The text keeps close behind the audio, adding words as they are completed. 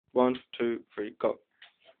1, 2, 3, go.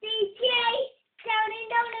 DJ, counting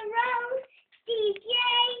down the road. DJ,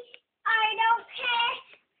 I don't care.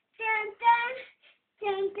 Dun dun,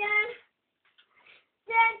 dun dun,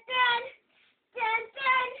 dun dun, dun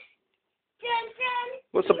dun, dun dun.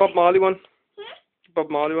 What's the Bob Marley one? Hmm? Bob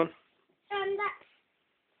Marley one.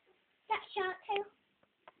 That's Shark Tale.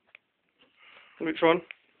 Which one?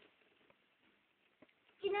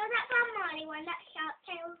 Do you know that Bob Marley one? That's Shark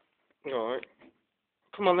Tale. Alright.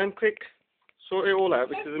 Come on then, quick. Sort it all out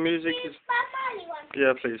because the music is... Bob Marley one.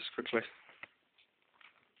 Yeah, please, quickly.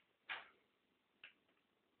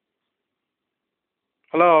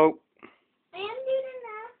 Hello? I am doing it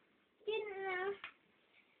now. Doing it now.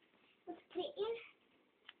 Let's put it in.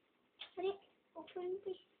 Put it open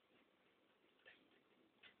this.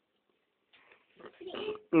 Put it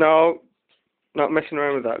in. No. Not messing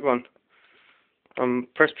around with that. Go on.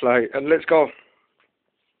 Press play and let's go.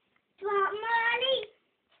 Bob Marley,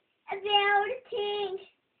 about a thing.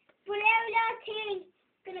 Whatever that thing,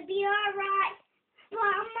 gonna be alright.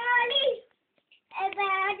 Bob Marley,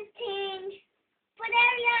 about a thing.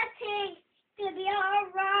 Whatever that thing, gonna be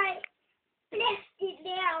alright. Bless it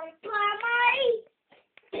down. Bob Marley,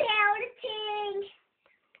 about a thing.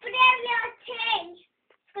 Whatever that thing,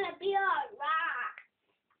 it's gonna be alright.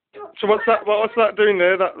 So what's that doing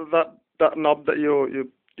there? That knob that you're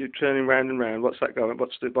turning round and round. What's that going?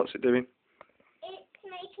 What's it doing? It's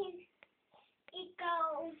making it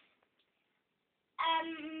go.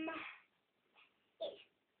 It's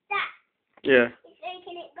that. Yeah. It's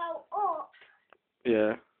making it go up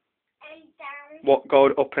Yeah. and down. What go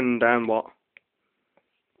up and down? What?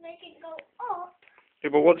 Making it go up. Yeah,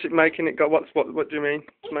 but what's it making it go? What do you mean?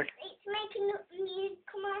 It's making the music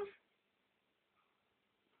come on.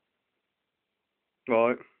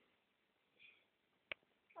 Right.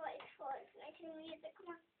 What it's for? It's making the music come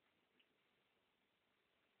on.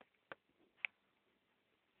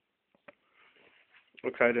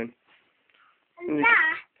 Okay then. And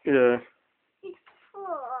that Yeah. is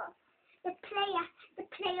for the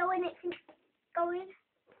player when it's going.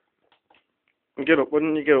 Get up,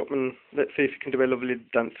 wouldn't you? Get up and let's see if you can do a lovely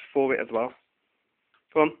dance for it as well.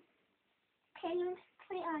 Come on. Okay, you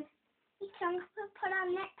put it on. Which song put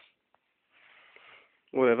on next?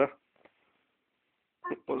 Whatever.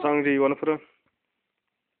 What song do you want to put on?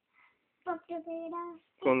 Bob the Builder.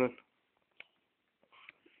 Go on then.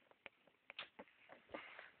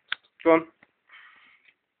 Go on.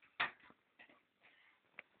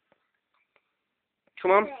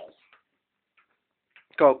 Come on.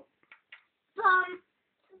 Go.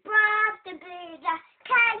 Bob the Builder,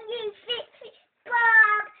 can you fix it?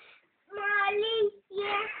 Bob Marley,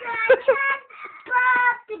 yes I can.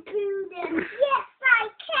 Bob the Builder, yes I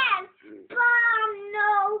can. Bob,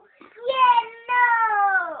 no, yeah,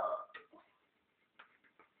 no.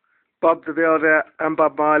 Bob the Builder and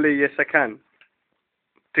Bob Marley, yes I can.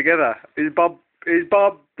 Together. Is Bob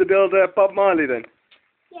the Builder Bob Marley then?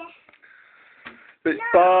 Yes. It's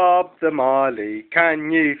No. Bob the Marley,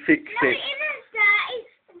 can you fix No, it? it isn't that.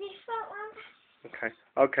 It's this one. Okay.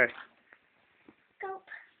 Okay.